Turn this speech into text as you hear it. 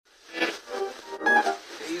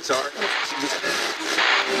No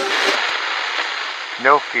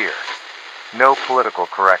fear. No political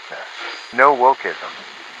correctness. No wokeism.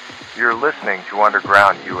 You're listening to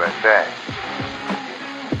Underground USA.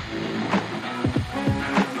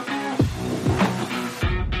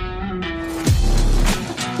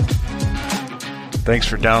 Thanks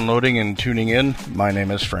for downloading and tuning in. My name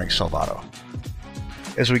is Frank Salvato.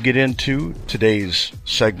 As we get into today's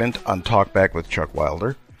segment on Talkback with Chuck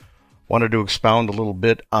Wilder, wanted to expound a little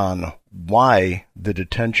bit on why the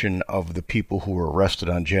detention of the people who were arrested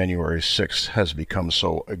on January 6th has become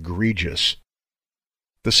so egregious.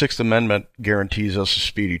 The Sixth Amendment guarantees us a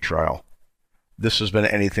speedy trial. This has been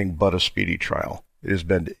anything but a speedy trial. It has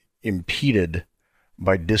been impeded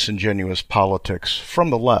by disingenuous politics from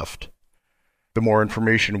the left. The more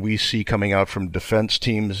information we see coming out from defense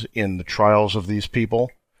teams in the trials of these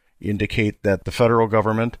people indicate that the federal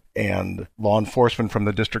government and law enforcement from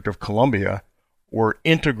the District of Columbia were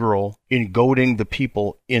integral in goading the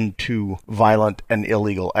people into violent and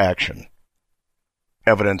illegal action.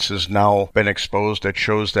 Evidence has now been exposed that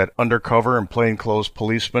shows that undercover and plainclothes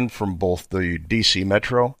policemen from both the D.C.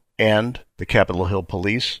 Metro and the Capitol Hill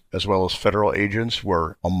Police, as well as federal agents,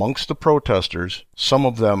 were amongst the protesters, some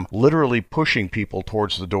of them literally pushing people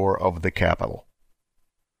towards the door of the Capitol.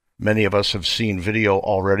 Many of us have seen video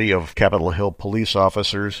already of Capitol Hill police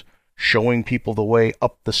officers showing people the way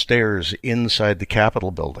up the stairs inside the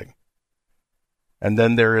Capitol building. And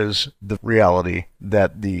then there is the reality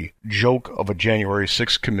that the joke of a January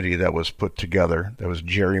 6th committee that was put together, that was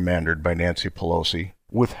gerrymandered by Nancy Pelosi,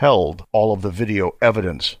 withheld all of the video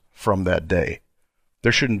evidence from that day.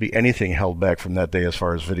 There shouldn't be anything held back from that day as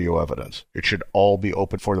far as video evidence. It should all be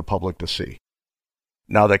open for the public to see.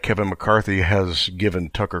 Now that Kevin McCarthy has given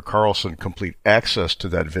Tucker Carlson complete access to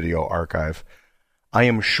that video archive, I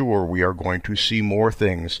am sure we are going to see more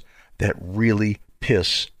things that really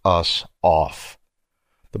piss us off.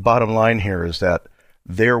 The bottom line here is that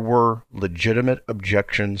there were legitimate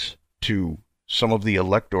objections to some of the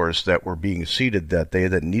electors that were being seated that day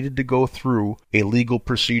that needed to go through a legal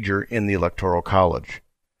procedure in the Electoral College.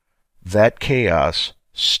 That chaos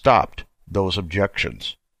stopped those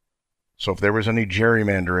objections. So if there was any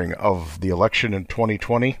gerrymandering of the election in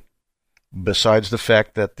 2020, besides the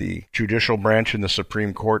fact that the judicial branch in the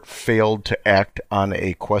Supreme Court failed to act on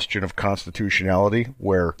a question of constitutionality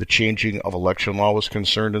where the changing of election law was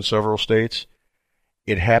concerned in several states,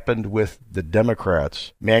 it happened with the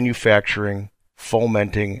Democrats manufacturing,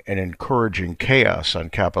 fomenting, and encouraging chaos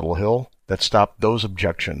on Capitol Hill that stopped those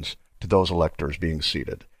objections to those electors being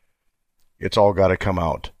seated. It's all got to come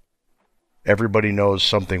out. Everybody knows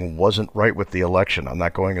something wasn't right with the election. I'm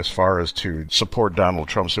not going as far as to support Donald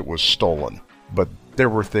Trump's it was stolen. But there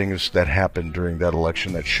were things that happened during that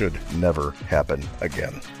election that should never happen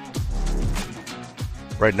again.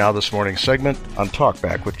 Right now, this morning's segment on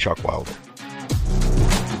Talkback with Chuck Wilder.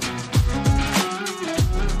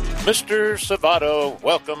 Mr. Salvato,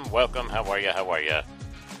 welcome. How are you?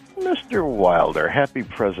 Mr. Wilder, happy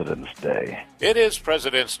President's Day. It is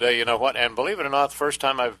President's Day, you know what, and believe it or not, the first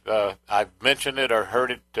time I've mentioned it or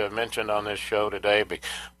heard it mentioned on this show today,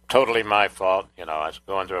 totally my fault. You know, I was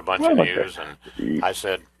going through a bunch of news, and I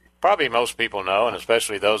said, probably most people know, and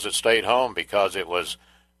especially those that stayed home, because it was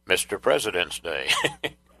Mr. President's Day.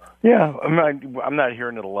 Yeah, I'm not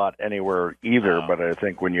hearing it a lot anywhere either, but I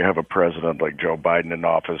think when you have a president like Joe Biden in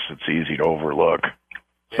office, it's easy to overlook.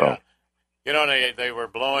 So. Yeah. You know, they were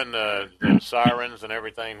blowing the sirens and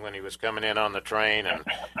everything when he was coming in on the train,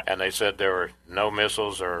 and they said there were no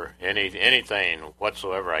missiles or anything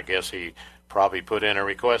whatsoever. I guess he probably put in a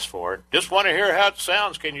request for it. Just want to hear how it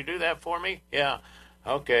sounds. Can you do that for me? Yeah.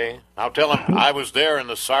 Okay. I'll tell him I was there and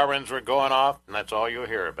the sirens were going off, and that's all you'll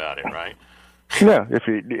hear about it, right? Yeah, if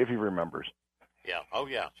he remembers. Yeah. Oh,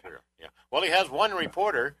 yeah, sure. Yeah. Well, he has one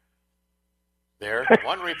reporter there,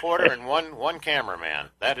 one reporter and one cameraman.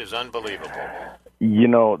 That is unbelievable. You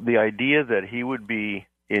know, the idea that he would be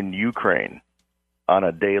in Ukraine on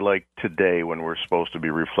a day like today when we're supposed to be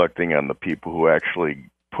reflecting on the people who actually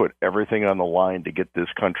put everything on the line to get this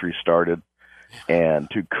country started and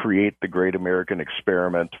to create the great American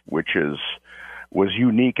experiment, which was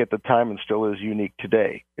unique at the time and still is unique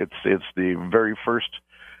today. It's the very first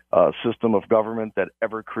system of government that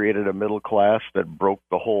ever created a middle class that broke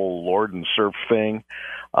the whole lord and serf thing.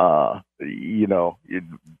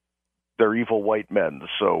 They're evil white men,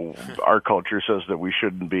 so our culture says that we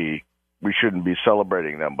shouldn't be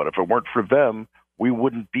celebrating them. But if it weren't for them, we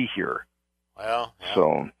wouldn't be here. Well, yeah.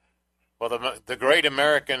 So. Well, the great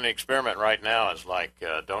American experiment right now is like,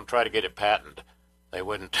 don't try to get it patented. They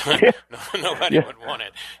wouldn't. Nobody would want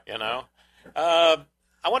it, you know.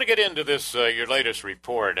 I want to get into this, your latest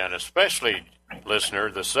report, and especially,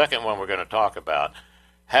 listener, the second one we're going to talk about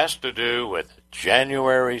has to do with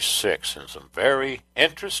January 6th and some very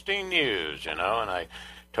interesting news, and I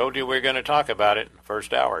told you we were going to talk about it in the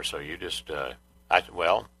first hour, so you just, I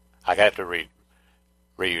had to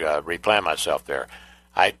replan myself there.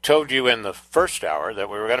 I told you in the first hour that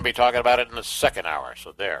we were going to be talking about it in the second hour,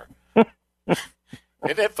 so there.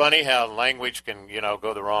 Isn't it funny how language can,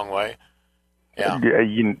 go the wrong way? Yeah.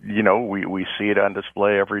 We see it on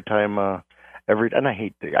display every time. And I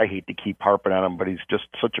hate to keep harping on him, but he's just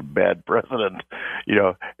such a bad president.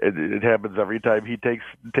 It happens every time he takes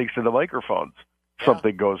to the microphones. Yeah.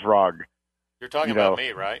 Something goes wrong. You're talking about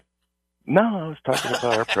me, right? No, I was talking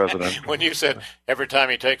about our president. When you said every time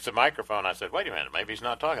he takes the microphone, I said, wait a minute, maybe he's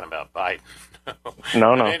not talking about Biden.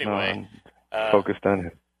 No, anyway, focused on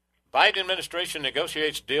him. Biden administration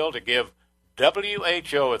negotiates deal to give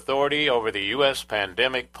WHO authority over the U.S.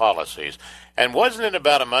 pandemic policies. And wasn't it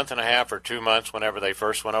about a month and a half or 2 months whenever they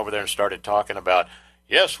first went over there and started talking about,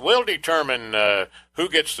 yes, we'll determine who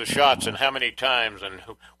gets the shots and how many times and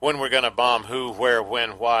when we're going to bomb who, where,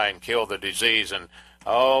 when, why, and kill the disease. And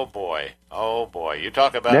oh boy, you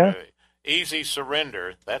talk about easy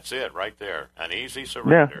surrender. That's it right there, an easy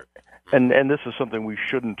surrender. Yeah. And this is something we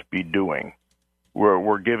shouldn't be doing.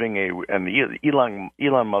 We're giving and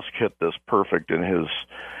Elon Musk hit this perfect in his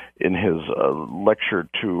lecture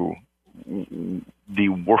to the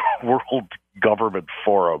World Government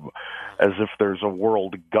Forum, as if there's a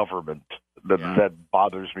world government. That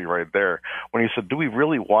bothers me right there. When he said, "Do we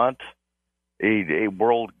really want a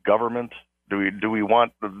world government? Do we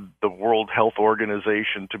want the World Health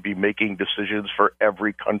Organization to be making decisions for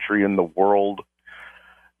every country in the world?"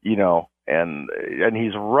 And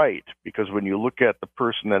he's right, because when you look at the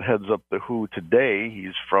person that heads up the WHO today,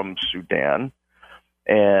 he's from Sudan,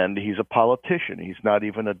 and he's a politician. He's not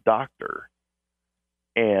even a doctor.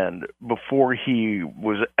 And before he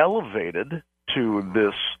was elevated to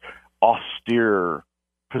this austere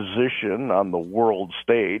position on the world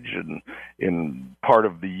stage and in part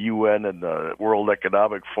of the UN and the World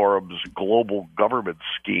Economic Forum's global government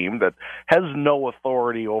scheme that has no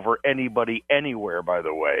authority over anybody anywhere, by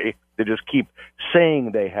the way. They just keep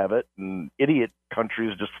saying they have it, and idiot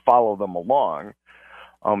countries just follow them along.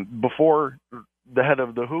 Before the head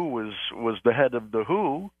of the WHO was the head of the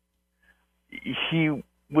WHO, he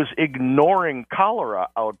was ignoring cholera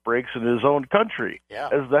outbreaks in his own country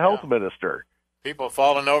as the health minister. People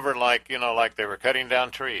falling over like they were cutting down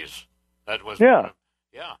trees. That was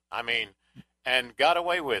and got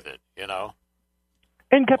away with it,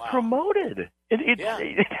 and got promoted.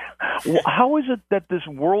 How is it that this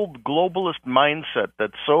world globalist mindset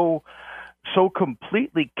that's so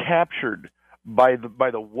completely captured by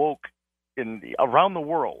the woke around the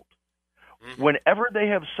world, whenever they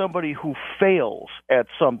have somebody who fails at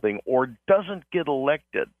something or doesn't get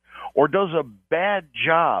elected or does a bad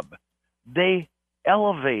job, they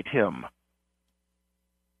elevate him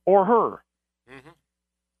or her. Mm-hmm.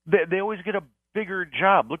 They always get a bigger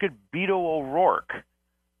job. Look at Beto O'Rourke.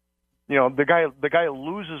 The guy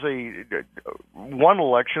loses one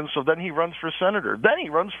election, so then he runs for senator. Then he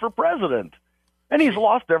runs for president, and he's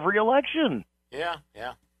lost every election. Yeah.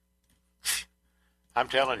 I'm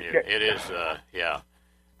telling you, it is.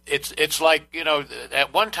 It's like,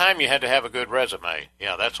 at one time you had to have a good resume.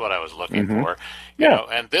 Yeah, that's what I was looking for.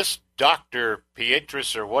 And this Dr.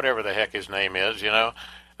 Pietrus, or whatever the heck his name is,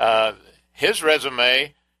 his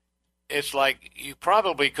resume, it's like you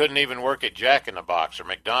probably couldn't even work at Jack in the Box or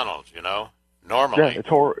McDonald's, normally. Yeah,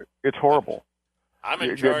 it's horrible. I'm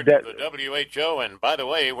in charge of the WHO, and by the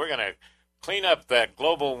way, we're going to clean up that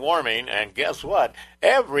global warming, and guess what?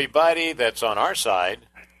 Everybody that's on our side,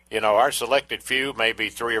 our selected few, maybe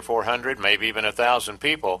 300 or 400, maybe even 1,000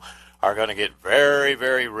 people, are going to get very,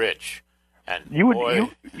 very rich. And you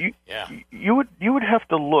would have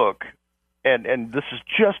to look, and this is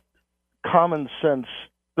just common sense,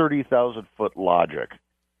 30,000-foot logic.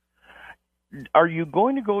 Are you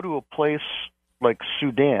going to go to a place like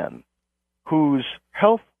Sudan, whose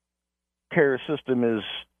health care system is,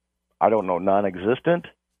 non-existent?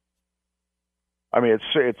 I mean,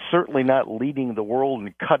 it's certainly not leading the world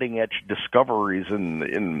in cutting-edge discoveries in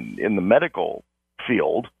the medical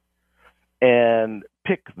field, and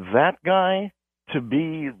pick that guy to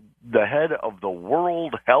be the head of the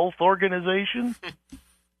World Health Organization?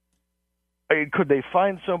 Could they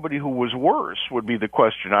find somebody who was worse, would be the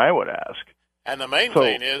question I would ask. And the main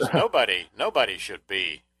thing is nobody should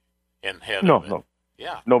be in head of it. No.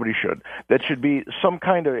 Yeah. Nobody should. That should be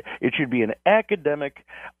it should be an academic,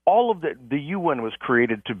 all of the UN was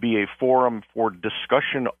created to be a forum for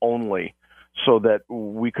discussion only, so that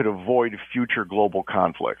we could avoid future global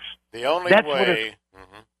conflicts. The only That's way, what its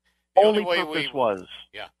the only way purpose was.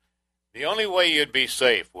 yeah, the only way you'd be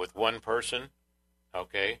safe with one person,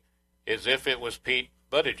 okay, is if it was Pete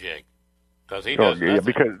Buttigieg, because he does nothing.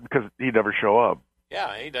 Because he'd never show up.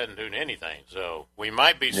 Yeah, he doesn't do anything. So we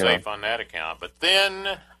might be safe on that account. But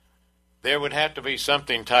then there would have to be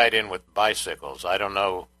something tied in with bicycles. I don't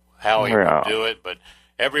know how he would do it, but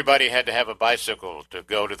everybody had to have a bicycle to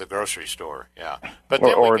go to the grocery store. Yeah. But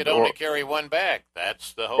then we could only carry one bag.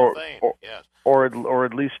 That's the whole thing. Yes. Or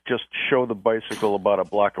at least just show the bicycle about a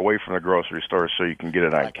block away from the grocery store so you can get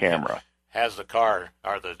it on camera. Has the car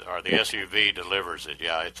or the SUV delivers it.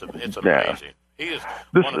 Yeah, it's amazing. Yeah. He is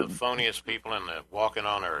one of the phoniest people in the walking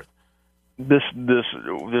on earth. This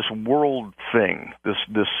world thing,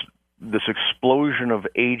 this explosion of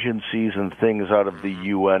agencies and things out of the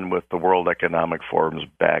UN with the World Economic Forum's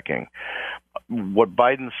backing. What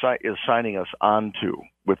Biden is signing us onto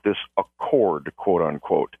with this accord, quote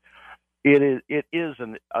unquote, it is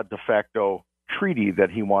a de facto treaty that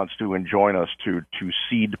he wants to enjoin us to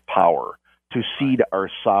cede power, to cede our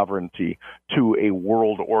sovereignty to a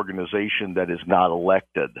world organization that is not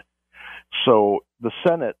elected. So the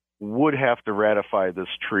Senate would have to ratify this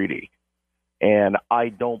treaty. And I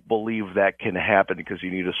don't believe that can happen because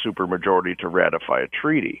you need a supermajority to ratify a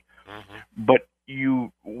treaty. Mm-hmm. But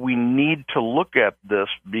we need to look at this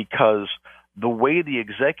because the way the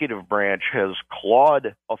executive branch has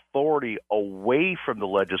clawed authority away from the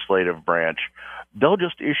legislative branch, they'll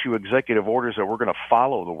just issue executive orders that we're going to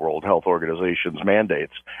follow the World Health Organization's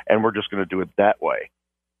mandates, and we're just going to do it that way.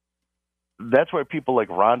 That's why people like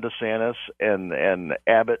Ron DeSantis and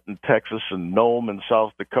Abbott in Texas and Noem in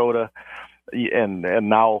South Dakota and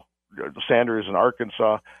now Sanders in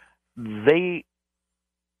Arkansas, they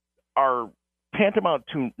are tantamount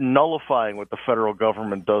to nullifying what the federal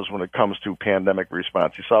government does when it comes to pandemic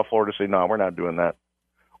response. You saw Florida say, no, we're not doing that.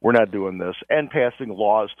 We're not doing this. And passing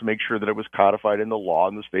laws to make sure that it was codified in the law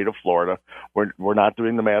in the state of Florida. We're not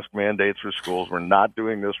doing the mask mandates for schools. We're not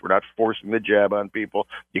doing this. We're not forcing the jab on people.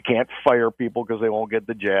 You can't fire people because they won't get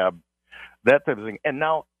the jab. That type of thing. And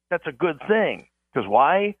now that's a good thing. Because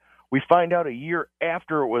why? We find out a year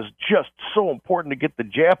after it was just so important to get the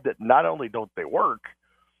jab that not only don't they work,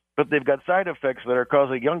 but they've got side effects that are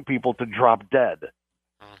causing young people to drop dead.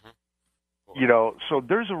 Mm-hmm. So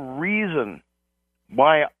there's a reason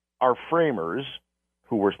why our framers,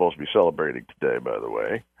 who we're supposed to be celebrating today, by the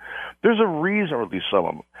way, there's a reason, or at least some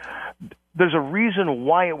of them, there's a reason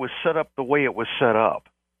why it was set up the way it was set up.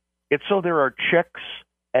 It's so there are checks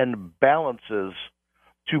and balances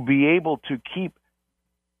to be able to keep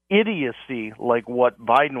idiocy like what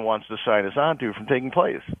Biden wants to sign us onto from taking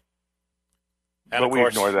place. And but we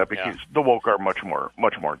ignore that because the woke are much more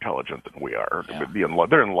intelligent than we are. Yeah.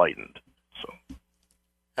 They're enlightened. So,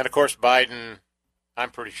 and of course, Biden, I'm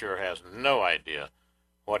pretty sure, has no idea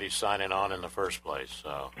what he's signing on in the first place.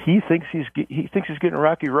 So he thinks he's getting a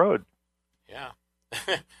rocky road. Yeah,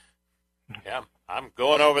 yeah. I'm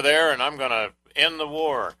going over there, and I'm going to end the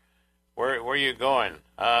war. Where are you going?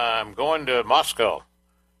 I'm going to Moscow.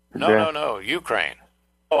 No, Ukraine.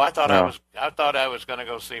 Oh, I thought I was going to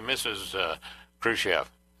go see Mrs.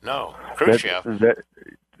 Khrushchev. No, Khrushchev.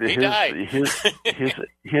 He died.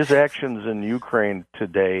 His actions in Ukraine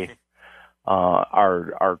today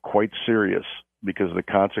are quite serious because the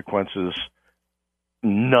consequences,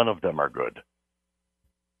 none of them are good.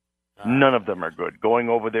 None of them are good. Going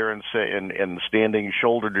over there and standing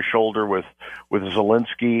shoulder to shoulder with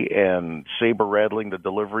Zelensky and saber rattling the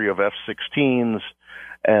delivery of F-16s,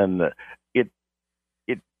 and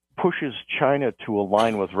it pushes China to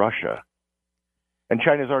align with Russia. And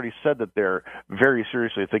China's already said that they're very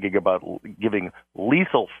seriously thinking about giving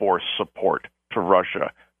lethal force support to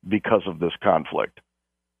Russia because of this conflict.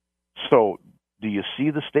 So, do you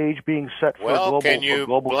see the stage being set for global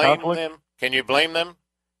conflict? Can you blame them?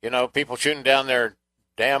 People shooting down their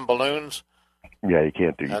damn balloons. Yeah, you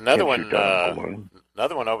can't do another one.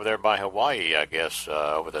 Another one over there by Hawaii, I guess,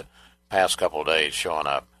 over the past couple of days, showing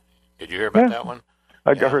up. Did you hear about that one?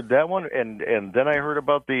 I heard that one, and then I heard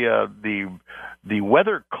about the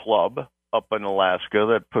Weather Club up in Alaska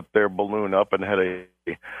that put their balloon up and had an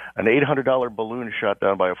 $800 balloon shot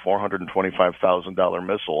down by a $425,000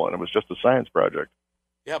 missile, and it was just a science project.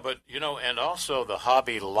 Yeah, but and also the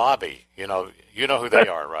Hobby Lobby. You know who they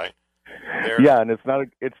are, right? Yeah, and it's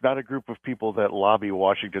not a group of people that lobby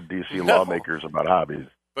Washington D.C. lawmakers about hobbies.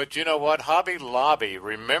 But you know what, Hobby Lobby?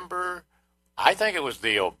 Remember, I think it was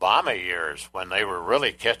the Obama years when they were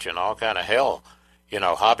really catching all kind of hell.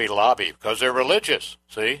 Hobby Lobby, because they're religious.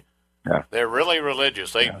 See, They're really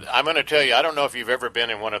religious. I'm going to tell you, I don't know if you've ever been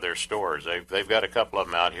in one of their stores. They've got a couple of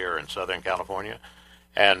them out here in Southern California,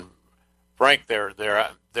 and Frank, they're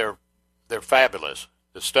fabulous.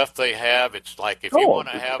 The stuff they have, it's like if you want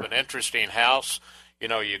to have an interesting house,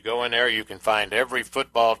 you go in there, you can find every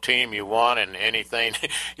football team you want and anything,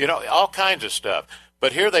 all kinds of stuff.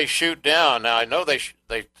 But here they shoot down. Now I know they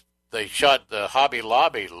shot the Hobby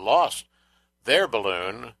Lobby lost their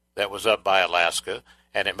balloon that was up by Alaska.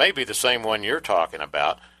 And it may be the same one you're talking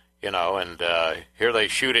about, and here they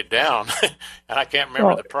shoot it down. And I can't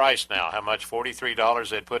remember the price now, how much, $43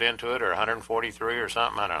 they'd put into it, or $143 or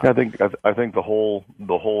something, I don't know. I think the whole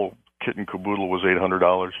kit and caboodle was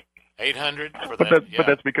 $800. $800 for but that? But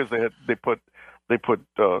that's because they put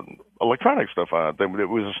electronic stuff on it. It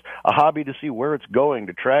was a hobby to see where it's going,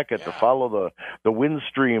 to track it, to follow the wind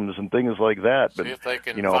streams and things like that. See if they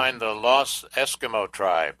can find the lost Eskimo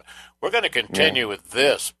tribe. We're going to continue with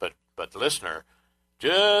this, but listener,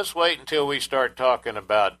 just wait until we start talking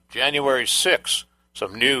about January 6th,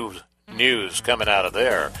 some news coming out of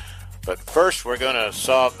there. But first, we're going to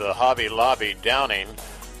solve the Hobby Lobby downing.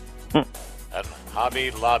 Hobby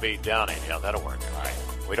Lobby downing. Yeah, that'll work. All right.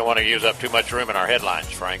 We don't want to use up too much room in our headlines,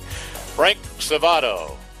 Frank. Frank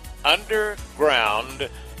Salvato,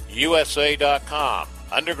 UndergroundUSA.com.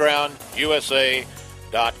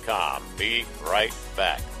 UndergroundUSA.com. Be right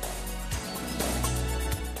back.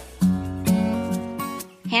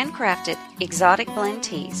 Handcrafted exotic blend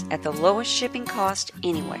teas at the lowest shipping cost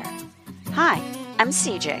anywhere. Hi, I'm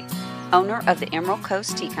CJ, owner of the Emerald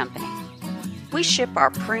Coast Tea Company. We ship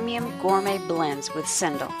our premium gourmet blends with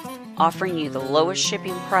Sendle, offering you the lowest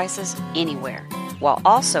shipping prices anywhere, while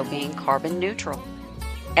also being carbon neutral.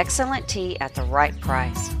 Excellent tea at the right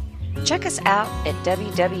price. Check us out at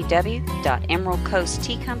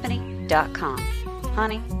www.emeraldcoastteacompany.com.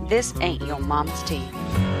 Honey, this ain't your mama's tea.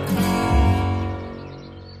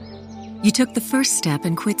 You took the first step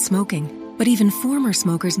and quit smoking, but even former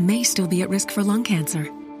smokers may still be at risk for lung cancer.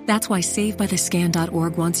 That's why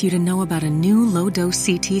SaveByTheScan.org wants you to know about a new low-dose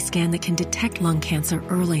CT scan that can detect lung cancer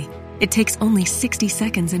early. It takes only 60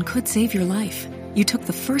 seconds and could save your life. You took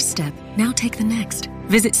the first step, now take the next.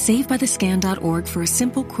 Visit SaveByTheScan.org for a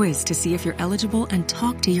simple quiz to see if you're eligible and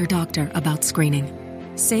talk to your doctor about screening.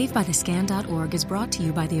 SaveByTheScan.org is brought to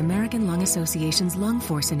you by the American Lung Association's Lung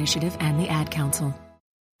Force Initiative and the Ad Council.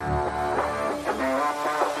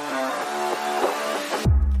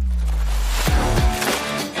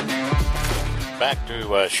 Back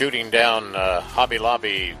to shooting down Hobby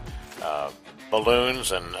Lobby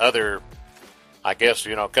balloons and other, I guess,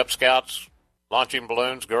 Cub Scouts, launching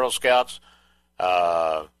balloons, Girl Scouts,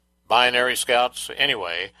 binary Scouts.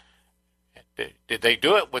 Anyway, did they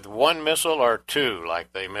do it with one missile or two,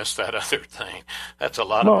 like they missed that other thing? That's a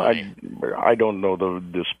lot of money. I don't know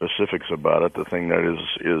the specifics about it. The thing that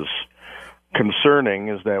is concerning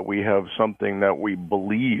is that we have something that we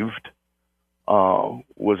believed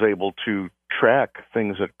was able to track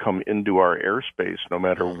things that come into our airspace, no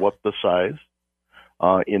matter what the size,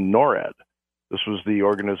 in NORAD. This was the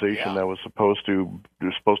organization that was supposed to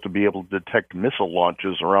be able to detect missile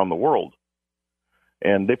launches around the world.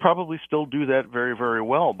 And they probably still do that very, very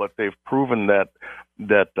well, but they've proven that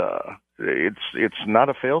it's not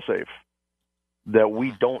a failsafe, that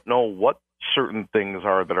we don't know what certain things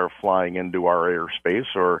are that are flying into our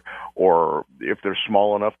airspace, or if they're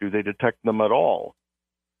small enough, do they detect them at all?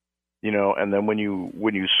 And then when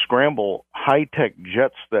you scramble high-tech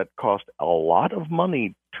jets that cost a lot of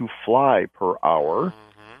money to fly per hour,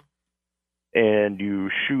 and you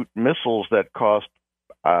shoot missiles that cost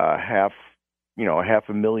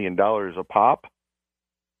 $500,000 a pop,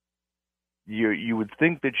 you would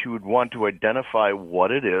think that you would want to identify what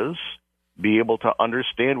it is, be able to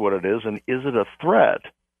understand what it is, and is it a threat?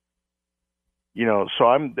 So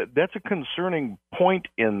that's a concerning point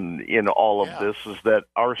in all of this, is that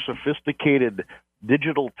our sophisticated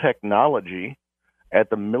digital technology at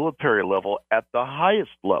the military level, at the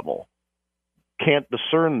highest level, can't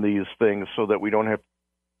discern these things, so that we don't have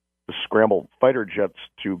to scramble fighter jets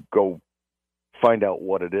to go find out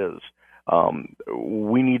what it is.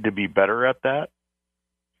 We need to be better at that.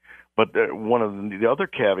 But one of the other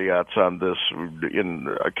caveats on this, in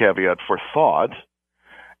a caveat for thought,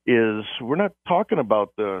 is we're not talking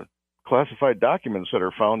about the classified documents that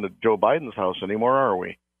are found at Joe Biden's house anymore, are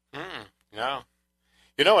we? No.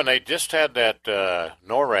 And they just had that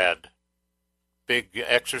NORAD big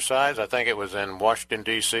exercise. I think it was in Washington,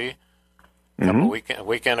 D.C.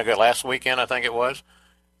 Weekend ago, last weekend, I think it was.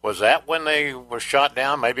 Was that when they were shot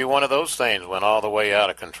down? Maybe one of those things went all the way out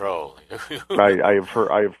of control. I've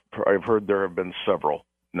heard there have been several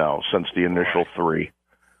now since the initial three.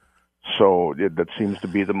 So that seems to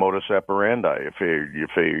be the modus operandi.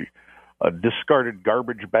 If a discarded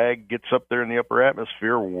garbage bag gets up there in the upper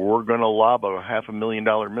atmosphere, we're going to lob a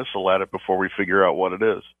 $500,000 missile at it before we figure out what it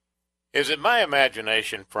is. Is it my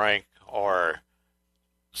imagination, Frank, or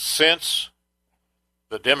since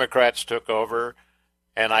the Democrats took over,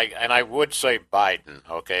 and I would say Biden,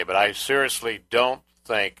 okay, but I seriously don't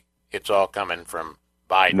think it's all coming from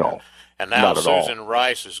Biden. No, and now not at Susan all.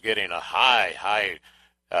 Rice is getting a high,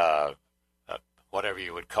 whatever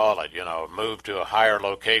you would call it, move to a higher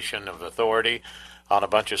location of authority on a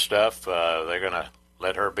bunch of stuff. They're going to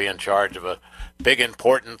let her be in charge of a big,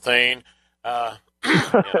 important thing. Oh,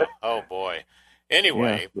 boy.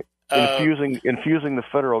 Anyway. Yeah. Infusing the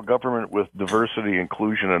federal government with diversity,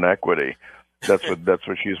 inclusion, and equity. That's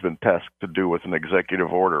what she's been tasked to do with an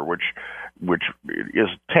executive order, which is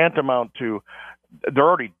tantamount to, they're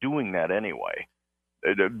already doing that anyway.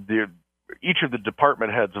 Each of the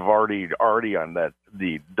department heads have already on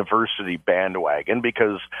the diversity bandwagon,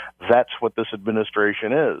 because that's what this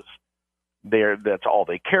administration is. That's all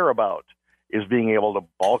they care about, is being able to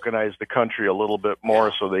balkanize the country a little bit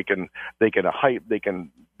more, so they can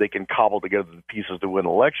cobble together the pieces to win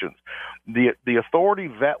elections. The authority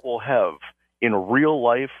that will have in real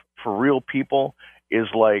life for real people is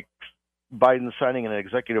like Biden signing an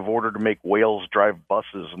executive order to make whales drive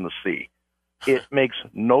buses in the sea. It makes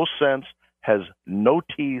no sense, has no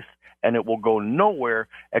teeth, and it will go nowhere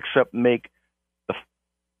except make the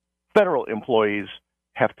federal employees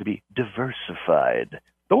have to be diversified.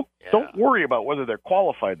 Don't worry about whether they're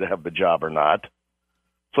qualified to have the job or not.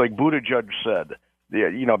 It's like Buttigieg said,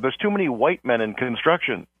 there's too many white men in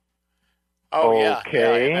construction. Oh, okay.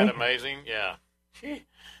 Yeah, isn't that amazing? Yeah.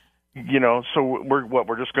 So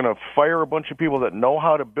we're just going to fire a bunch of people that know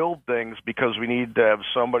how to build things because we need to have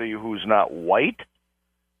somebody who's not white?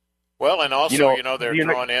 Well, and also, they're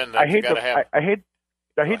throwing in that you got to have... I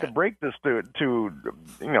hate to break this to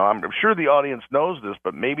I'm sure the audience knows this,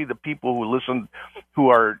 but maybe the people who listen, who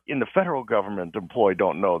are in the federal government employed,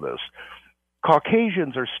 don't know this.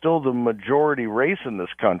 Caucasians are still the majority race in this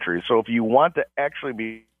country. So if you want to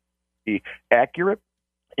actually be accurate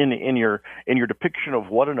in your depiction of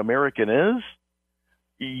what an American is,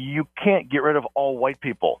 you can't get rid of all white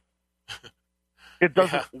people. It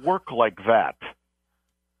doesn't work like that.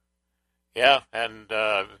 Yeah, and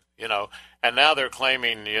and now they're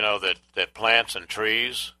claiming, that plants and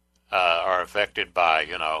trees are affected by,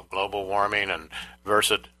 global warming and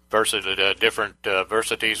different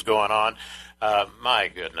versities going on. My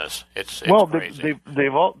goodness, it's crazy.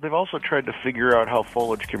 They've also tried to figure out how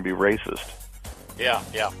foliage can be racist. Yeah.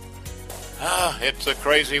 It's a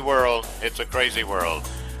crazy world. It's a crazy world.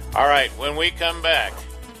 All right, when we come back,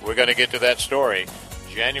 we're going to get to that story.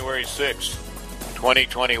 January 6th,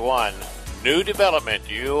 2021. New development.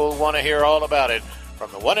 You'll want to hear all about it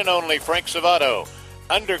from the one and only Frank Salvato,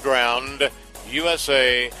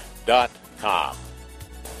 undergroundusa.com.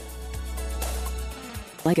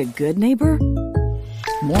 Like a good neighbor?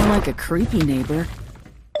 More like a creepy neighbor.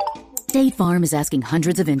 State Farm is asking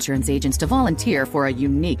hundreds of insurance agents to volunteer for a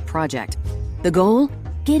unique project. The goal?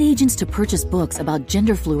 Get agents to purchase books about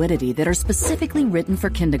gender fluidity that are specifically written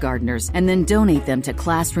for kindergartners and then donate them to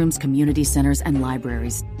classrooms, community centers, and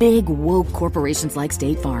libraries. Big, woke corporations like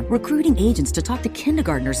State Farm recruiting agents to talk to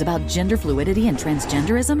kindergartners about gender fluidity and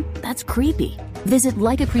transgenderism? That's creepy. Visit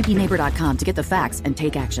likeacreepyneighbor.com to get the facts and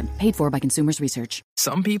take action. Paid for by Consumers Research.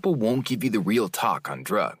 Some people won't give you the real talk on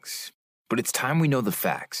drugs, but it's time we know the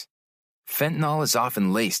facts. Fentanyl is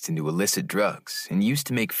often laced into illicit drugs and used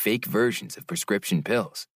to make fake versions of prescription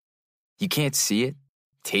pills. You can't see it,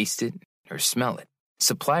 taste it, or smell it.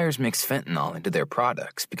 Suppliers mix fentanyl into their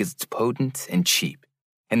products because it's potent and cheap,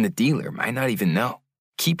 and the dealer might not even know.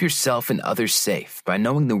 Keep yourself and others safe by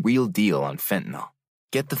knowing the real deal on fentanyl.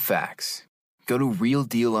 Get the facts. Go to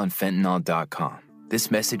realdealonfentanyl.com.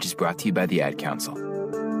 This message is brought to you by the Ad Council.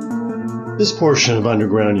 This portion of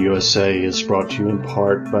Underground USA is brought to you in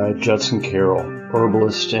part by Judson Carroll,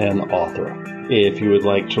 herbalist and author. If you would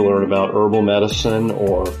like to learn about herbal medicine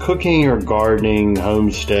or cooking or gardening,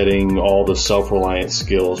 homesteading, all the self-reliant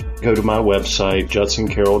skills, go to my website,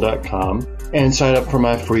 judsoncarroll.com, and sign up for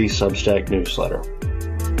my free Substack newsletter.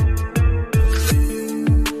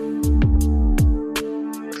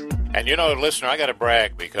 And listener, I got to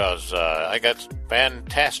brag because I got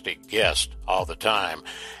fantastic guests all the time.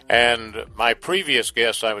 And my previous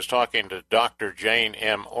guest, I was talking to Dr. Jane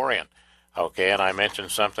M. Orient. Okay, and I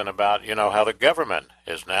mentioned something about, how the government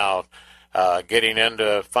is now getting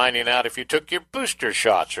into finding out if you took your booster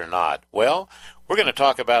shots or not. Well, we're going to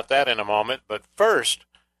talk about that in a moment. But first,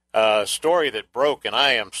 story that broke, and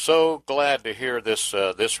I am so glad to hear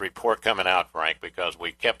this report coming out, Frank, because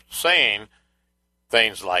we kept saying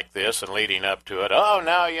things like this and leading up to it. Oh,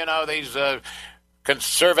 now, these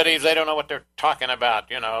conservatives, they don't know what they're talking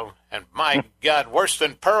about, and my God, worse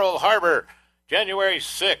than Pearl Harbor, January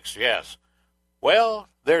 6th, yes. Well,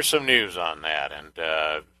 there's some news on that,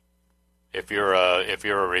 and if you're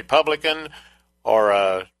a Republican or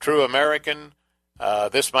a true American,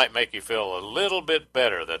 this might make you feel a little bit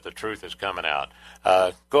better that the truth is coming out.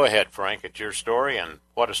 Go ahead, Frank. It's your story, and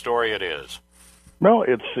what a story it is. Well,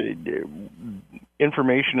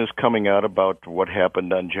 information is coming out about what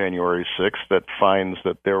happened on January 6th that finds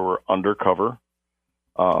that there were undercover,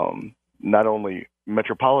 not only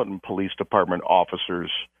Metropolitan Police Department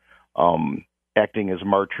officers acting as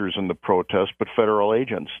marchers in the protest, but federal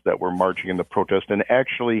agents that were marching in the protest and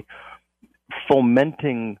actually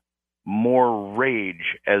fomenting more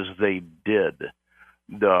rage as they did.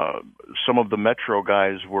 Some of the Metro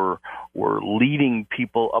guys were leading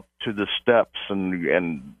people up to the steps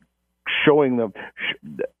and showing them,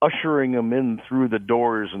 ushering them in through the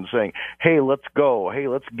doors and saying, "Hey, let's go. Hey,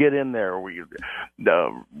 let's get in there."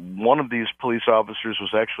 One of these police officers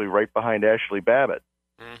was actually right behind Ashley Babbitt,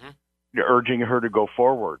 urging her to go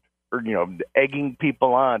forward, or egging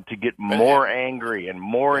people on to get more angry and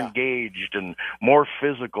more engaged and more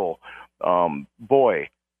physical. Boy.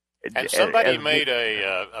 And somebody made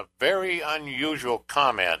a very unusual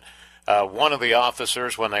comment. One of the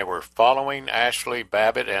officers, when they were following Ashley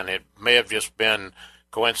Babbitt, and it may have just been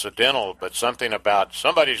coincidental, but something about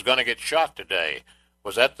somebody's going to get shot today.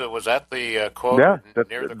 Was that the quote? Yeah,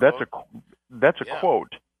 that's a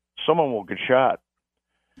quote. Someone will get shot.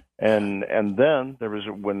 And then there was,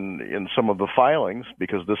 when in some of the filings,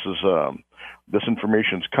 because this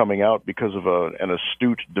information's coming out because of an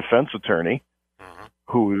astute defense attorney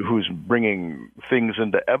who's bringing things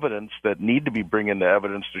into evidence that need to be bringing into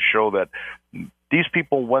evidence to show that these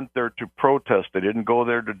people went there to protest. They didn't go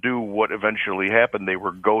there to do what eventually happened. They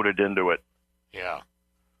were goaded into it. Yeah.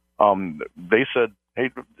 They said,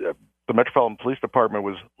 hey, the Metropolitan Police Department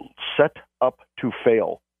was set up to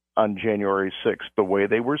fail on January 6th. The way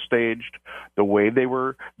they were staged, the way they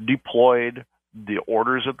were deployed, the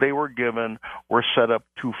orders that they were given were set up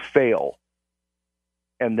to fail.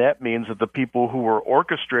 And that means that the people who were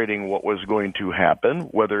orchestrating what was going to happen,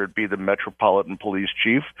 whether it be the Metropolitan Police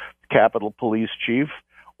Chief, Capitol Police Chief,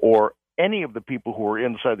 or any of the people who were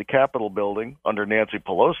inside the Capitol building under Nancy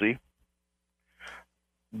Pelosi,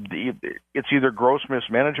 it's either gross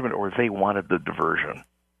mismanagement or they wanted the diversion.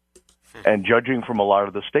 And judging from a lot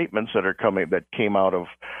of the statements that came out of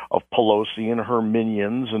Pelosi and her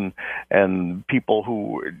minions and people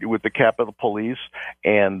who with the Capitol Police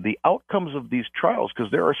and the outcomes of these trials,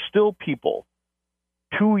 because there are still people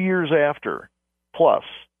 2 years after plus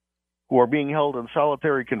who are being held in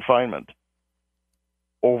solitary confinement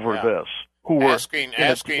over this, who were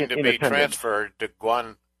asking to be transferred to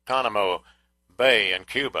Guantanamo Bay in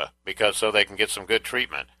Cuba so they can get some good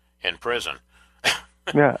treatment in prison.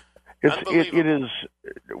 Yeah. It is.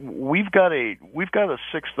 We've got a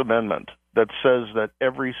Sixth Amendment that says that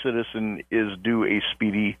every citizen is due a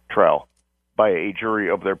speedy trial by a jury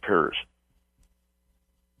of their peers.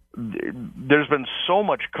 There's been so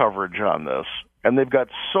much coverage on this, and they've got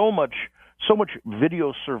so much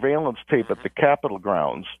video surveillance tape at the Capitol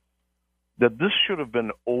grounds that this should have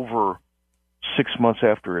been over 6 months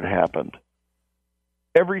after it happened.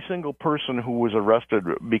 Every single person who was arrested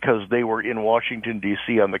because they were in Washington,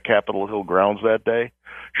 D.C. on the Capitol Hill grounds that day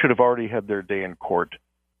should have already had their day in court.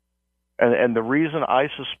 And the reason I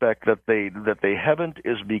suspect that they haven't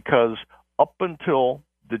is because up until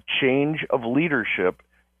the change of leadership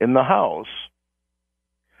in the House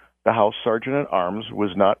Sergeant at Arms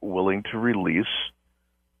was not willing to release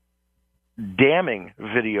damning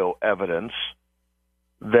video evidence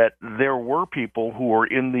that there were people who were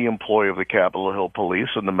in the employ of the Capitol Hill Police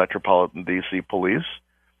and the Metropolitan D.C. Police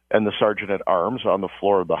and the Sergeant at Arms on the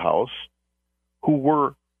floor of the House who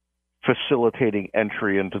were facilitating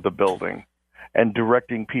entry into the building and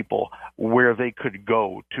directing people where they could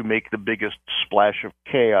go to make the biggest splash of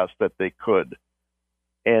chaos that they could.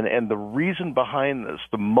 And the reason behind this,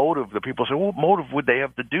 the motive, the people say, well, what motive would they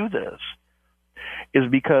have to do this? Is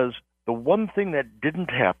because the one thing that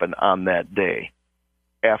didn't happen on that day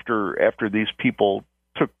after these people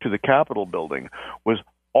took to the Capitol building was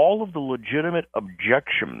all of the legitimate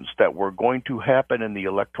objections that were going to happen in the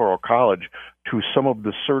Electoral College to some of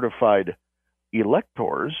the certified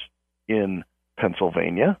electors in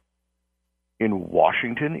Pennsylvania, in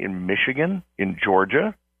Washington, in Michigan, in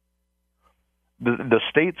Georgia, the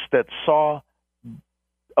states that saw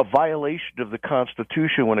a violation of the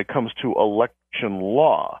Constitution when it comes to election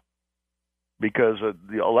law, because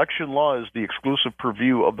the election law is the exclusive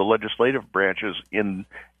purview of the legislative branches in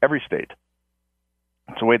every state.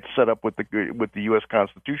 It's the way it's set up with the U.S.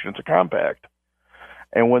 Constitution. It's a compact.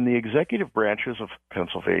 And when the executive branches of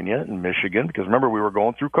Pennsylvania and Michigan, because remember we were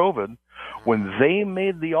going through COVID, when they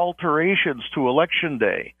made the alterations to Election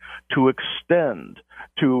Day to extend,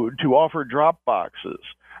 to offer drop boxes,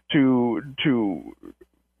 to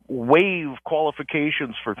waive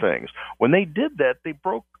qualifications for things, when they did that, they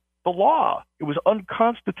broke the law. It was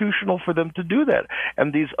unconstitutional for them to do that.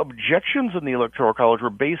 And these objections in the Electoral College were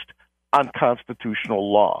based on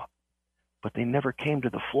constitutional law. But they never came to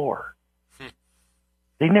the floor.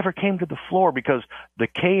 They never came to the floor because the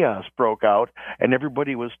chaos broke out and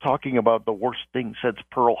everybody was talking about the worst thing since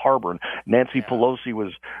Pearl Harbor. And Nancy Pelosi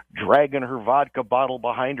was dragging her vodka bottle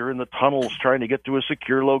behind her in the tunnels trying to get to a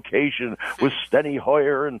secure location with Steny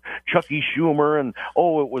Hoyer and Chucky Schumer. And,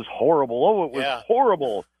 it was horrible. It was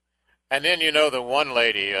horrible. And then, the one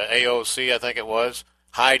lady, AOC, I think it was,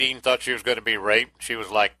 hiding, thought she was going to be raped. She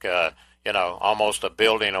was like, almost a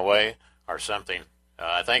building away or something.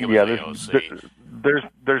 I think it was AOC.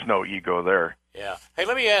 There's no ego there. Yeah. Hey,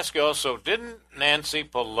 let me ask you also, didn't Nancy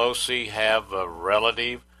Pelosi have a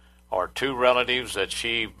relative or two relatives that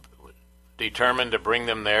she determined to bring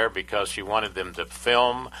them there because she wanted them to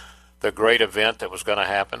film the great event that was going to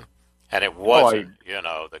happen? And it wasn't,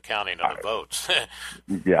 the counting of the votes.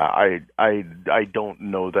 Yeah, I don't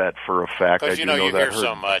know that for a fact. Because, you hear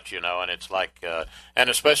so much, and it's like, and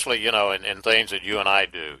especially, in things that you and I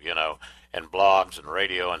do, and blogs and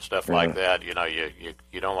radio and stuff like that, you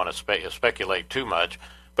don't want to speculate too much.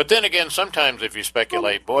 But then again, sometimes if you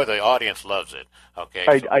speculate, boy, the audience loves it. Okay,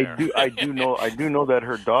 I do know that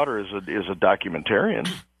her daughter is a documentarian.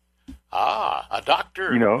 A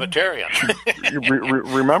documentarian.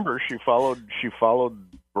 Remember, she followed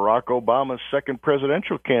Barack Obama's second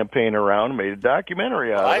presidential campaign around, made a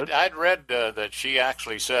documentary out of it. I'd read that she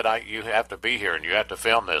actually said, you have to be here and you have to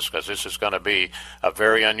film this because this is going to be a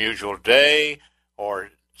very unusual day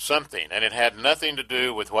or something. And it had nothing to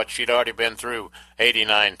do with what she'd already been through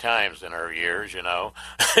 89 times in her years,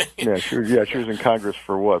 Yeah, she was in Congress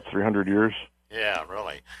for 300 years? Yeah,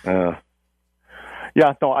 really.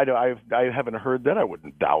 Yeah, no, I haven't heard that. I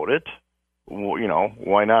wouldn't doubt it. Well,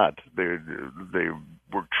 why not? They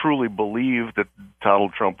were truly believed that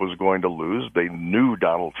Donald Trump was going to lose. They knew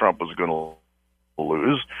Donald Trump was going to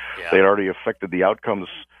lose. Yeah. They had already affected the outcomes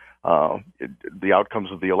of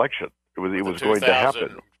the election. It was going to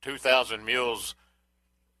happen. 2,000 Mules,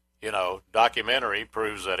 documentary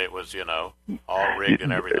proves that it was, all rigged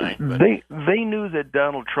and everything. But they knew that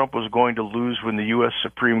Donald Trump was going to lose when the U.S.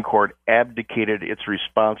 Supreme Court abdicated its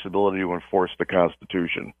responsibility to enforce the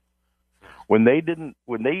Constitution. When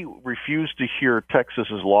they refused to hear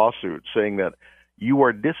Texas's lawsuit saying that you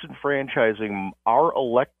are disenfranchising our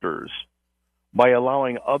electors by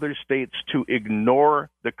allowing other states to ignore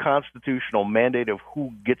the constitutional mandate of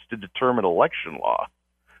who gets to determine election law.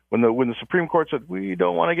 When the Supreme Court said, we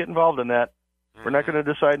don't want to get involved in that, we're not going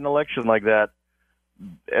to decide an election like that,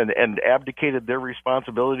 and abdicated their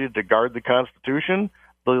responsibility to guard the Constitution,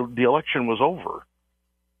 the election was over.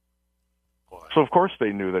 So, of course,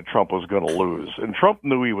 they knew that Trump was going to lose. And Trump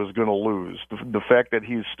knew he was going to lose. The fact that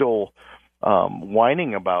he's still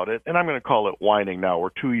whining about it, and I'm going to call it whining now, we're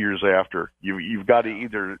 2 years after. You've got to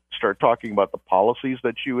either start talking about the policies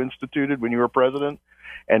that you instituted when you were president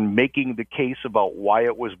and making the case about why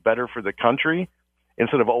it was better for the country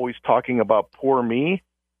instead of always talking about poor me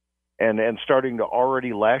and starting to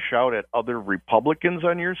already lash out at other Republicans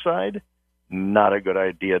on your side. Not a good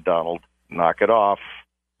idea, Donald. Knock it off.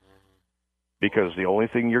 Because the only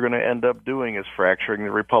thing you're going to end up doing is fracturing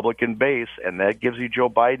the Republican base, and that gives you Joe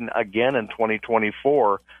Biden again in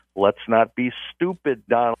 2024. Let's not be stupid,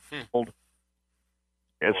 Donald.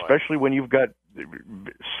 Especially when you've got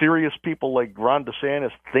serious people like Ron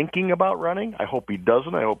DeSantis thinking about running. I hope he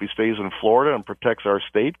doesn't. I hope he stays in Florida and protects our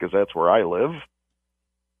state because that's where I live.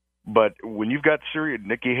 But when you've got serious,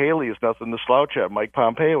 Nikki Haley is nothing to slouch at. Mike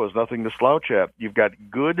Pompeo is nothing to slouch at. You've got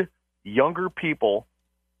good, younger people.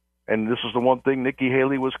 And this is the one thing Nikki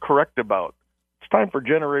Haley was correct about. It's time for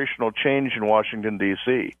generational change in Washington,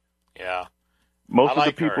 D.C. Yeah. Most of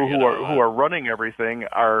the people who are running everything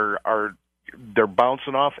they're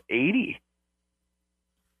bouncing off 80.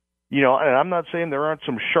 And I'm not saying there aren't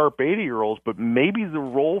some sharp 80-year-olds, but maybe the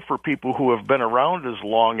role for people who have been around as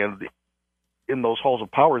long in those halls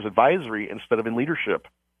of power is advisory instead of in leadership.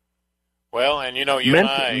 Well, and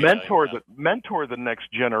mentor the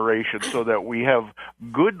next generation so that we have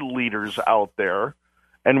good leaders out there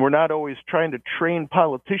And we're not always trying to train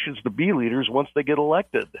politicians to be leaders once they get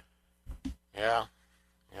elected. Yeah.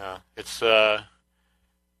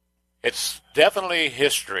 It's definitely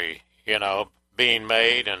history, being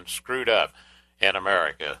made and screwed up in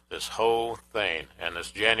America. This whole thing, and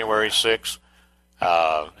this January 6th,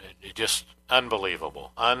 just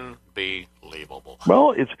unbelievable.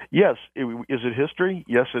 Well, is it history?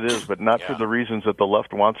 Yes, it is, but not for the reasons that the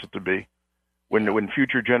left wants it to be. When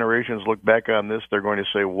future generations look back on this, they're going to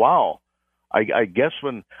say, "Wow, I guess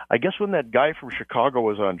when that guy from Chicago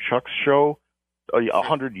was on Chuck's show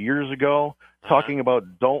 100 years ago, talking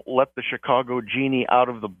about don't let the Chicago genie out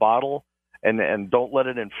of the bottle and don't let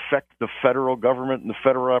it infect the federal government and the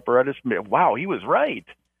federal apparatus." Wow, he was right.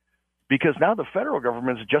 Because now the federal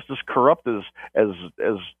government is just as corrupt as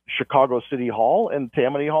Chicago City Hall and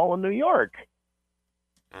Tammany Hall in New York.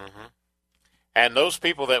 Mm-hmm. And those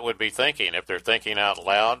people that would be thinking, if they're thinking out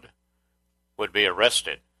loud, would be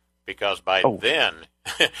arrested. Because by then,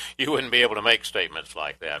 you wouldn't be able to make statements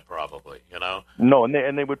like that, probably, No,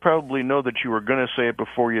 and they would probably know that you were going to say it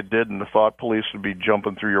before you did, and the thought police would be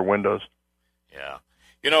jumping through your windows. Yeah.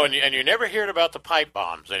 And you never heard about the pipe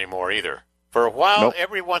bombs anymore either. For a while,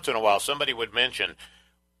 Every once in a while, somebody would mention,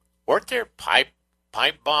 weren't there pipe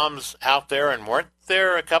bombs out there, and weren't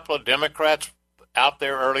there a couple of Democrats out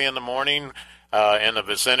there early in the morning in the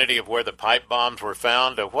vicinity of where the pipe bombs were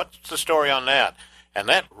found? What's the story on that? And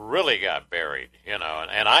that really got buried, and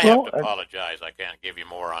I have to apologize. I can't give you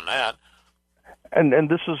more on that. And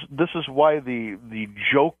this is why the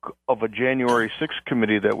joke of a January 6th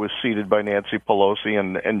committee that was seated by Nancy Pelosi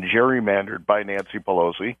and gerrymandered by Nancy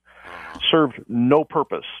Pelosi served no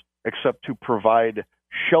purpose except to provide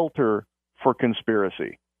shelter for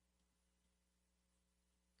conspiracy.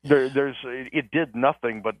 It did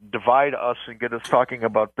nothing but divide us and get us talking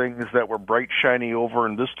about things that were bright, shiny over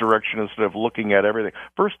in this direction instead of looking at everything.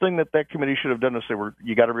 First thing that committee should have done is say,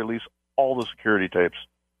 you got to release all the security tapes.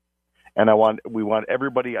 And we want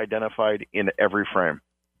everybody identified in every frame.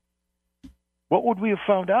 What would we have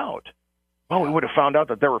found out? Well, we would have found out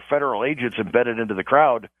that there were federal agents embedded into the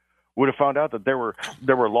crowd. We would have found out that there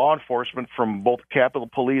were law enforcement from both Capitol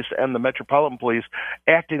Police and the Metropolitan Police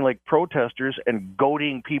acting like protesters and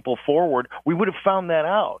goading people forward. We would have found that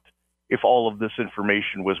out if all of this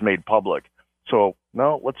information was made public. So,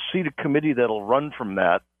 no, let's see the committee that'll run from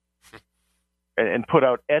that and put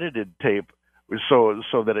out edited tape so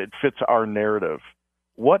that it fits our narrative.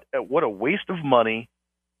 What a waste of money,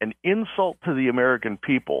 an insult to the American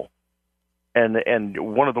people, and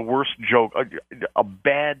one of the worst joke. A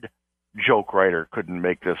bad joke writer couldn't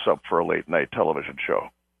make this up for a late night television show.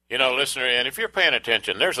 Listener, and if you're paying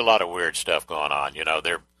attention, there's a lot of weird stuff going on.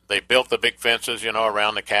 They built the big fences,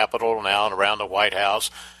 around the Capitol now and around the White House.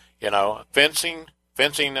 Fencing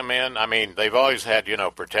them in. I mean, they've always had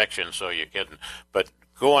protection, so you couldn't, but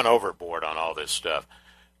going overboard on all this stuff.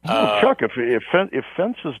 Chuck, if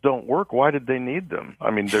fences don't work, why did they need them?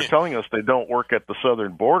 I mean, they're telling us they don't work at the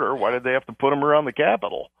southern border. Why did they have to put them around the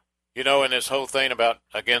Capitol? In this whole thing about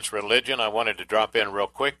against religion, I wanted to drop in real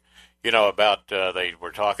quick. About they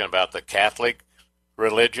were talking about the Catholic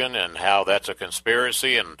religion and how that's a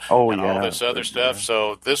conspiracy and all this other stuff.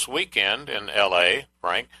 So this weekend in L.A.,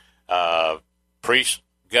 Frank, priest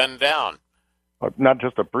gunned down. Not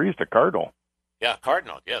just a priest, a cardinal. Yeah,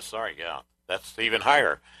 cardinal. Yes, sorry. Yeah, that's even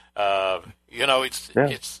higher. It's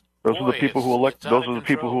those are the people who elect. Those are the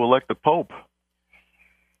people who elect the Pope.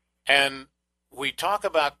 And we talk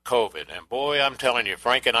about COVID, and boy, I'm telling you,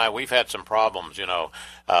 Frank and I, we've had some problems,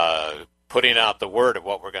 putting out the word of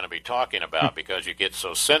what we're going to be talking about because you get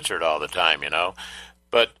so censored all the time,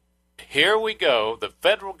 But here we go. The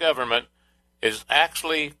federal government is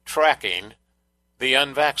actually tracking the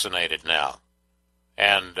unvaccinated now.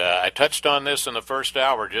 And I touched on this in the first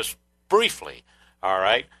hour just briefly, all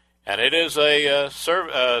right? And it is a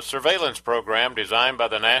surveillance program designed by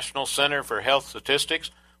the National Center for Health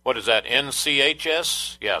Statistics. What is that,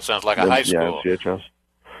 NCHS? Yeah, it sounds like a high school. Yeah, NCHS.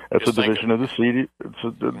 It's a division of the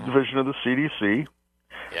division of the CDC,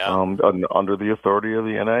 under the authority of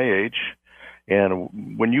the NIH.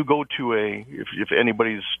 And when you go to if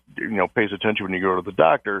anybody's pays attention when you go to the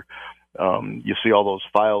doctor, you see all those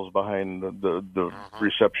files behind the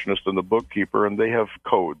receptionist and the bookkeeper, and they have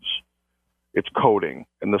codes. It's coding,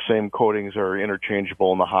 and the same codings are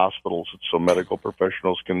interchangeable in the hospitals, so medical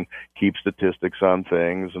professionals can keep statistics on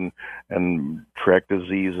things and track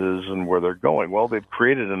diseases and where they're going. Well, they've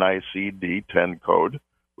created an ICD-10 code,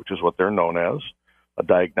 which is what they're known as, a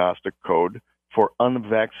diagnostic code for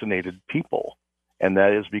unvaccinated people. And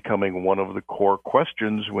that is becoming one of the core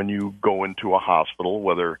questions when you go into a hospital,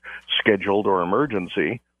 whether scheduled or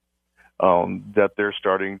emergency. that they're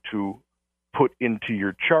starting to put into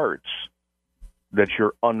your charts that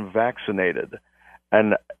you're unvaccinated.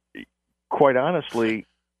 And quite honestly,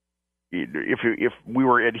 if we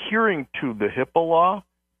were adhering to the HIPAA law,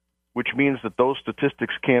 which means that those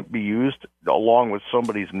statistics can't be used along with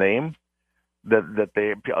somebody's name, that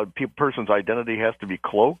a person's identity has to be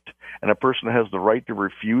cloaked, and a person has the right to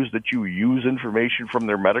refuse that you use information from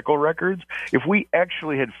their medical records. If we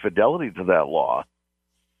actually had fidelity to that law,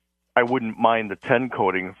 I wouldn't mind the 10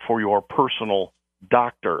 coding for your personal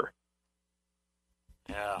doctor.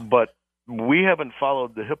 Yeah. But we haven't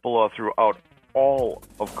followed the HIPAA law throughout all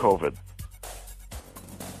of COVID.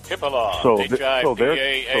 HIPAA law, So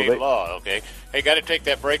HIPAA law, okay. Hey, got to take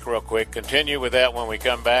that break real quick. Continue with that when we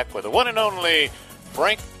come back with the one and only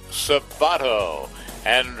Frank Sabato.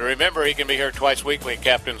 And remember, he can be here twice weekly,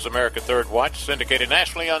 Captain's America Third Watch, syndicated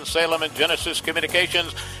nationally on Salem and Genesis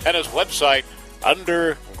Communications, and his website,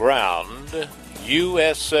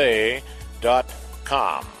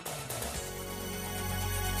 undergroundusa.com.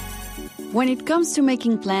 When it comes to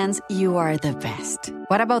making plans, you are the best.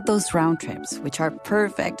 What about those round trips, which are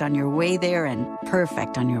perfect on your way there and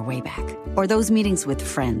perfect on your way back? Or those meetings with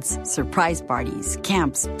friends, surprise parties,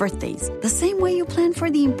 camps, birthdays. The same way you plan for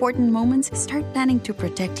the important moments, start planning to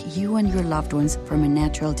protect you and your loved ones from a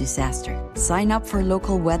natural disaster. Sign up for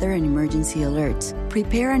local weather and emergency alerts.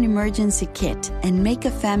 Prepare an emergency kit and make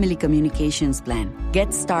a family communications plan.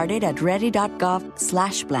 Get started at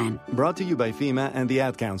ready.gov/plan. Brought to you by FEMA and the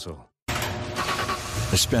Ad Council.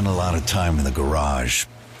 I spent a lot of time in the garage,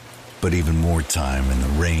 but even more time in the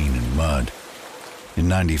rain and mud. In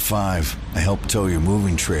 95, I helped tow your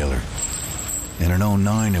moving trailer. And in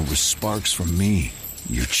 09, it was sparks from me,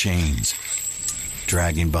 your chains,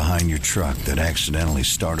 dragging behind your truck that accidentally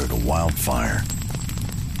started a wildfire.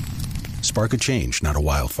 Spark a change, not a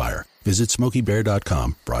wildfire. Visit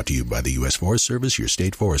SmokeyBear.com, brought to you by the U.S. Forest Service, your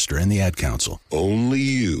state forester, and the Ad Council. Only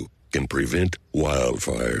you can prevent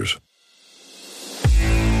wildfires.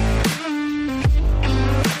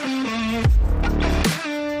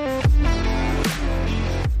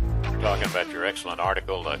 Talking about your excellent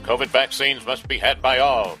article, COVID vaccines must be had by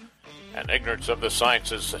all, and ignorance of the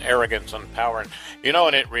science is arrogance and power. And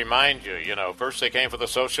it reminds you, first they came for the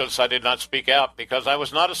socialists. I did not speak out because I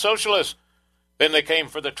was not a socialist. Then they came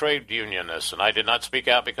for the trade unionists, and I did not speak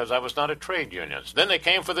out because I was not a trade unionist. Then they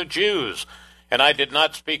came for the Jews, and I did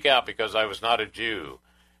not speak out because I was not a Jew.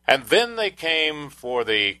 And then they came for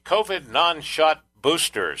the COVID non-shot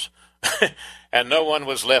boosters, and no one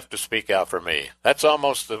was left to speak out for me. That's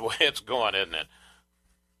almost the way it's going, isn't it?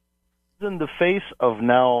 In the face of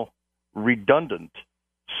now redundant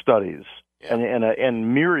studies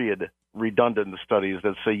and myriad redundant studies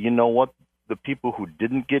that say, you know what, the people who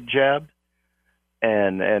didn't get jabbed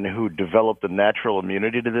and who developed a natural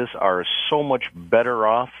immunity to this are so much better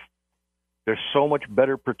off. They're so much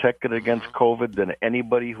better protected against COVID than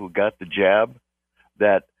anybody who got the jab,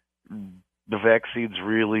 that the vaccines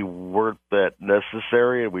really weren't that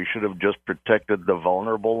necessary, and we should have just protected the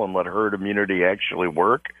vulnerable and let herd immunity actually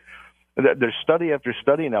work. There's study after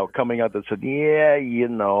study now coming out that said,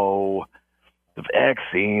 the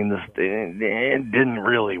vaccines didn't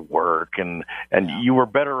really work, and you were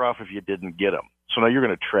better off if you didn't get them. So now you're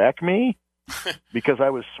going to track me because I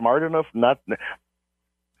was smart enough not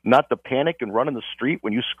to panic and run in the street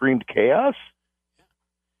when you screamed chaos.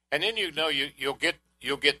 And then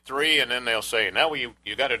you'll get 3, and then they'll say, now you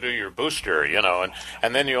got to do your booster, and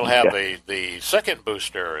then you'll have the second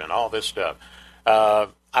booster and all this stuff. I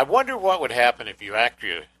wonder what would happen if you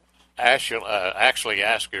actually ask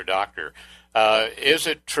your doctor, is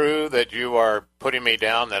it true that you are putting me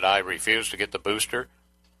down that I refuse to get the booster?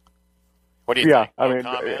 What do you think? I mean,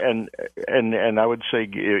 and I would say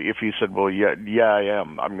if he said, well, yeah, I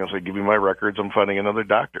am, I'm going to say, give me my records. I'm finding another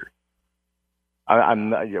doctor.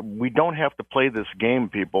 We don't have to play this game,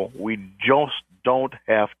 people. We just don't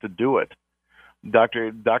have to do it.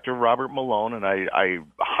 Dr. Robert Malone, and I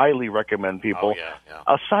highly recommend people,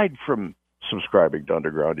 aside from subscribing to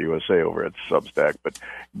Underground USA over at Substack, but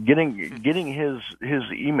getting his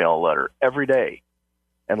email letter every day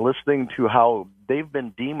and listening to how they've been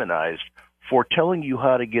demonized for telling you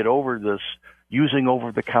how to get over this using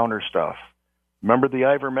over-the-counter stuff. Remember the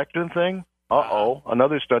ivermectin thing?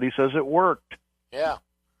 Another study says it worked. Yeah.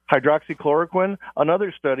 Hydroxychloroquine,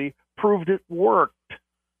 another study proved it worked.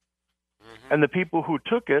 Mm-hmm. And the people who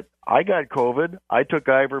took it, I got COVID, I took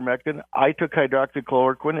ivermectin, I took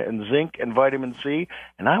hydroxychloroquine and zinc and vitamin C,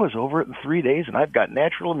 and I was over it in 3 days, and I've got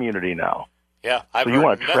natural immunity now. Yeah. So you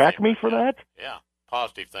want to track me for that? Yeah.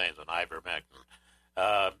 Positive things on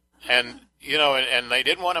ivermectin. And you know, and they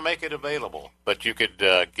didn't want to make it available, but you could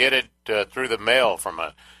get it through the mail from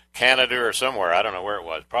Canada or somewhere. I don't know where it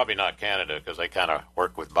was. Probably not Canada because they kind of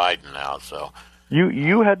work with Biden now. So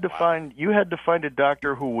you had to find a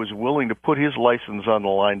doctor who was willing to put his license on the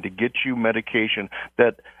line to get you medication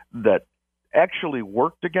that actually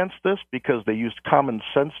worked against this because they used common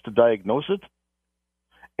sense to diagnose it.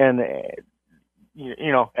 And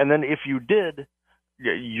you know, and then if you did,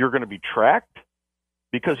 you're going to be tracked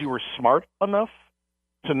because you were smart enough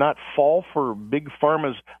to not fall for big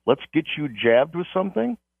pharma's let's get you jabbed with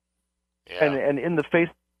something. Yeah. And in the face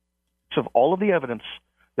of all of the evidence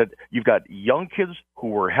that you've got young kids who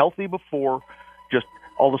were healthy before, just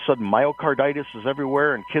all of a sudden myocarditis is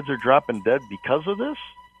everywhere and kids are dropping dead because of this?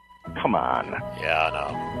 Come on. Yeah, I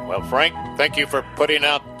know. Well, Frank, thank you for putting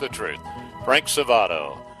out the truth. Frank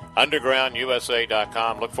Salvato,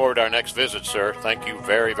 undergroundusa.com. Look forward to our next visit, sir. Thank you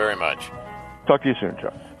very, very much. Talk to you soon,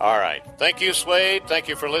 Chuck. All right. Thank you, Slade. Thank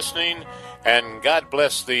you for listening. And God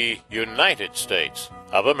bless the United States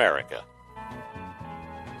of America.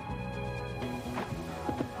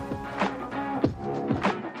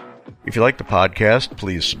 If you like the podcast,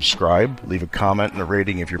 please subscribe, leave a comment and a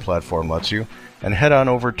rating if your platform lets you, and head on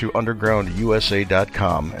over to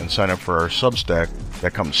undergroundusa.com and sign up for our Substack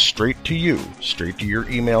that comes straight to you, straight to your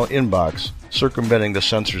email inbox, circumventing the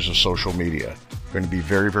censors of social media. Going to be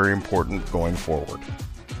very, very important going forward.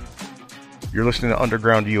 You're listening to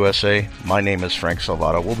Underground USA. My name is Frank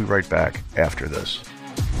Salvato. We'll be right back after this.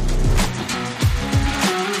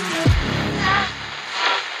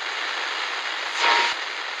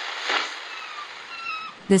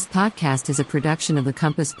 This podcast is a production of the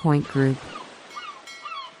Compass Point Group.